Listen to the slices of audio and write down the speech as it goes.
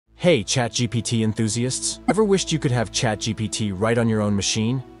Hey, ChatGPT enthusiasts! Ever wished you could have ChatGPT right on your own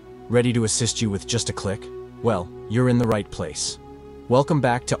machine, ready to assist you with just a click? Well, you're in the right place. Welcome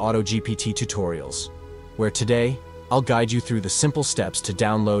back to AutoGPT Tutorials, where today, I'll guide you through the simple steps to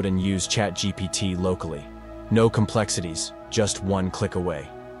download and use ChatGPT locally. No complexities, just one click away.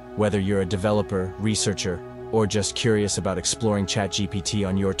 Whether you're a developer, researcher, or just curious about exploring ChatGPT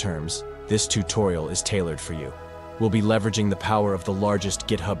on your terms, this tutorial is tailored for you. We'll be leveraging the power of the largest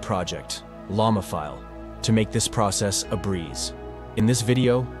GitHub project, Llamafile, to make this process a breeze. In this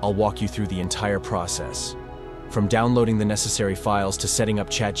video, I'll walk you through the entire process. From downloading the necessary files to setting up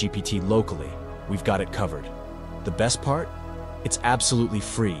ChatGPT locally, we've got it covered. The best part? It's absolutely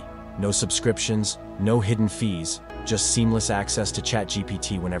free. No subscriptions, no hidden fees, just seamless access to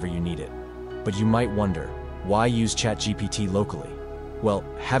ChatGPT whenever you need it. But you might wonder, why use ChatGPT locally? Well,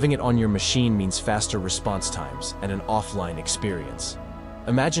 having it on your machine means faster response times and an offline experience.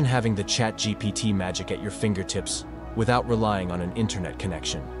 Imagine having the ChatGPT magic at your fingertips without relying on an internet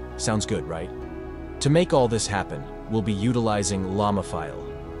connection. Sounds good, right? To make all this happen, we'll be utilizing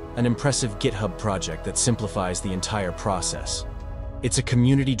Llamafile, an impressive GitHub project that simplifies the entire process. It's a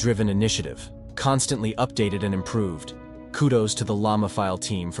community-driven initiative, constantly updated and improved. Kudos to the Llamafile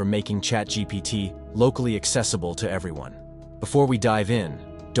team for making ChatGPT locally accessible to everyone. Before we dive in,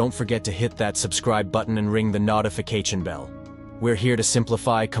 don't forget to hit that subscribe button and ring the notification bell. We're here to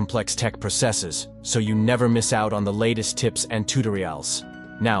simplify complex tech processes, so you never miss out on the latest tips and tutorials.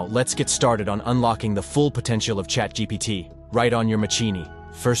 Now, let's get started on unlocking the full potential of ChatGPT, right on your machine.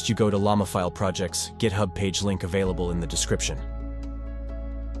 First, you go to Llamafile Project's GitHub page, link available in the description.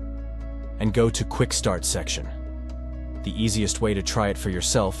 And go to Quick Start section. The easiest way to try it for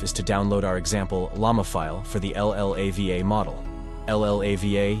yourself is to download our example Llamafile for the LLAVA model.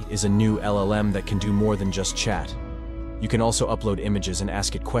 LLAVA is a new LLM that can do more than just chat. You can also upload images and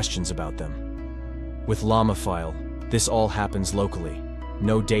ask it questions about them. With Llamafile, this all happens locally.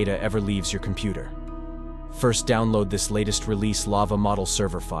 No data ever leaves your computer. First, download this latest release Lava model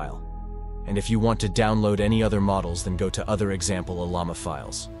server file. And if you want to download any other models, then go to Other Example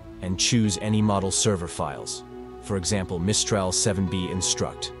Llamafiles and choose any model server files. For example, Mistral 7B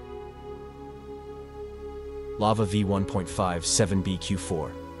Instruct, Lava v1.5 7B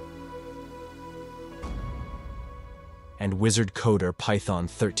Q4, and Wizard Coder Python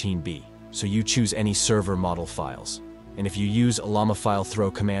 13B. So you choose any server model files. And if you use a Llamafile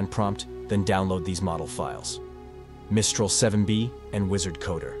throw command prompt, then download these model files, Mistral 7B and Wizard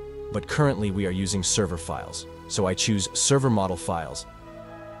Coder. But currently we are using server files, so I choose server model files,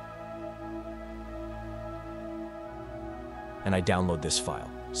 and I download this file.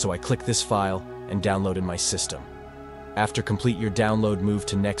 So I click this file and download in my system. After complete your download, move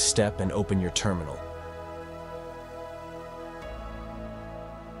to next step and open your terminal.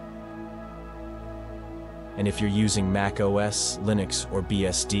 And if you're using Mac OS, Linux, or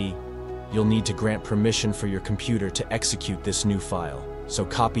BSD, you'll need to grant permission for your computer to execute this new file. So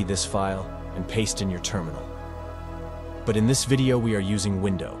copy this file and paste in your terminal. But in this video we are using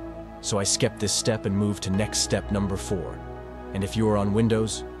Windows, so I skip this step and move to next step number 4. And if you are on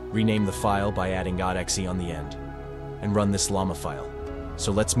Windows, rename the file by adding .exe on the end, and run this Llamafile.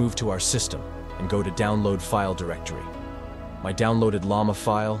 So let's move to our system and go to Download File directory. My downloaded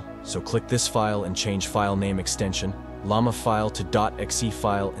Llamafile, so click this file and change file name extension, Llamafile to .exe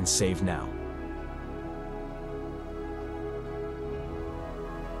file, and save now.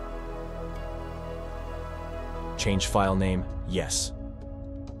 Change file name, yes.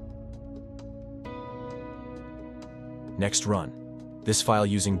 Next, run this file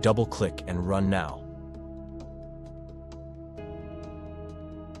using double-click and run now.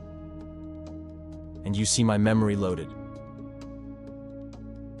 And you see my memory loaded.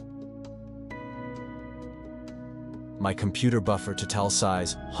 My computer buffer total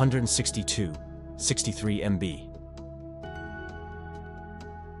size 162, 63 MB.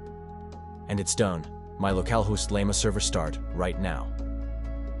 And it's done. My localhost Llama server start right now.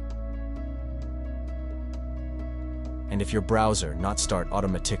 And if your browser not start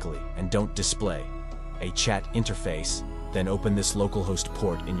automatically and don't display a chat interface, then open this localhost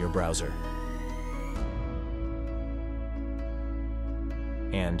port in your browser.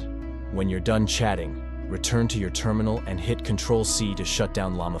 And when you're done chatting, return to your terminal and hit Ctrl+C to shut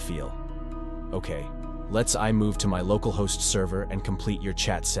down Llamafile. Okay, let's move to my localhost server and complete your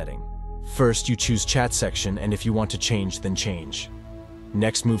chat setting. First, you choose chat section, and if you want to change, then change.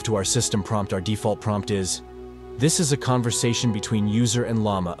 Next, move to our system prompt. Our default prompt is, "This is a conversation between user and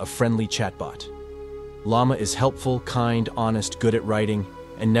Llama, a friendly chatbot. Llama is helpful, kind, honest, good at writing,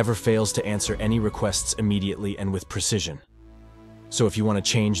 and never fails to answer any requests immediately and with precision." So if you want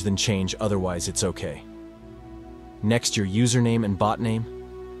to change, then change, otherwise it's okay. Next, your username and bot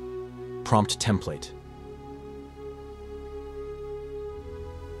name. Prompt template.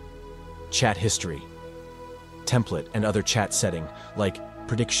 Chat history. Template and other chat setting, like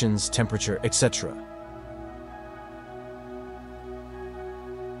predictions, temperature, etc.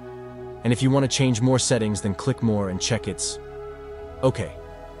 And if you want to change more settings, then click more and check it's okay.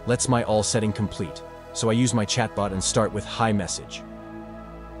 Let's my all setting complete. So I use my chatbot and start with hi message.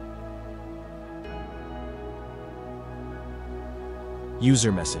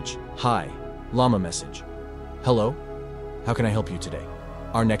 User message. Hi. Llama message. Hello? How can I help you today?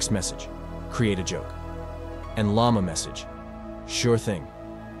 Our next message. Create a joke. And llama message. Sure thing.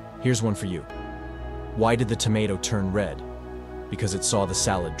 Here's one for you. Why did the tomato turn red? Because it saw the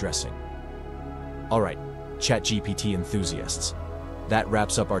salad dressing. Alright, ChatGPT enthusiasts. That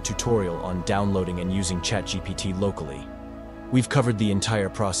wraps up our tutorial on downloading and using ChatGPT locally. We've covered the entire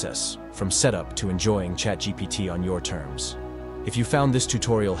process, from setup to enjoying ChatGPT on your terms. If you found this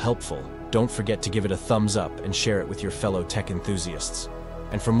tutorial helpful, don't forget to give it a thumbs up and share it with your fellow tech enthusiasts.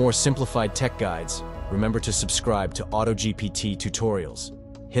 And for more simplified tech guides, remember to subscribe to AutoGPT Tutorials.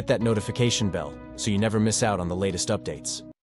 Hit that notification bell so you never miss out on the latest updates.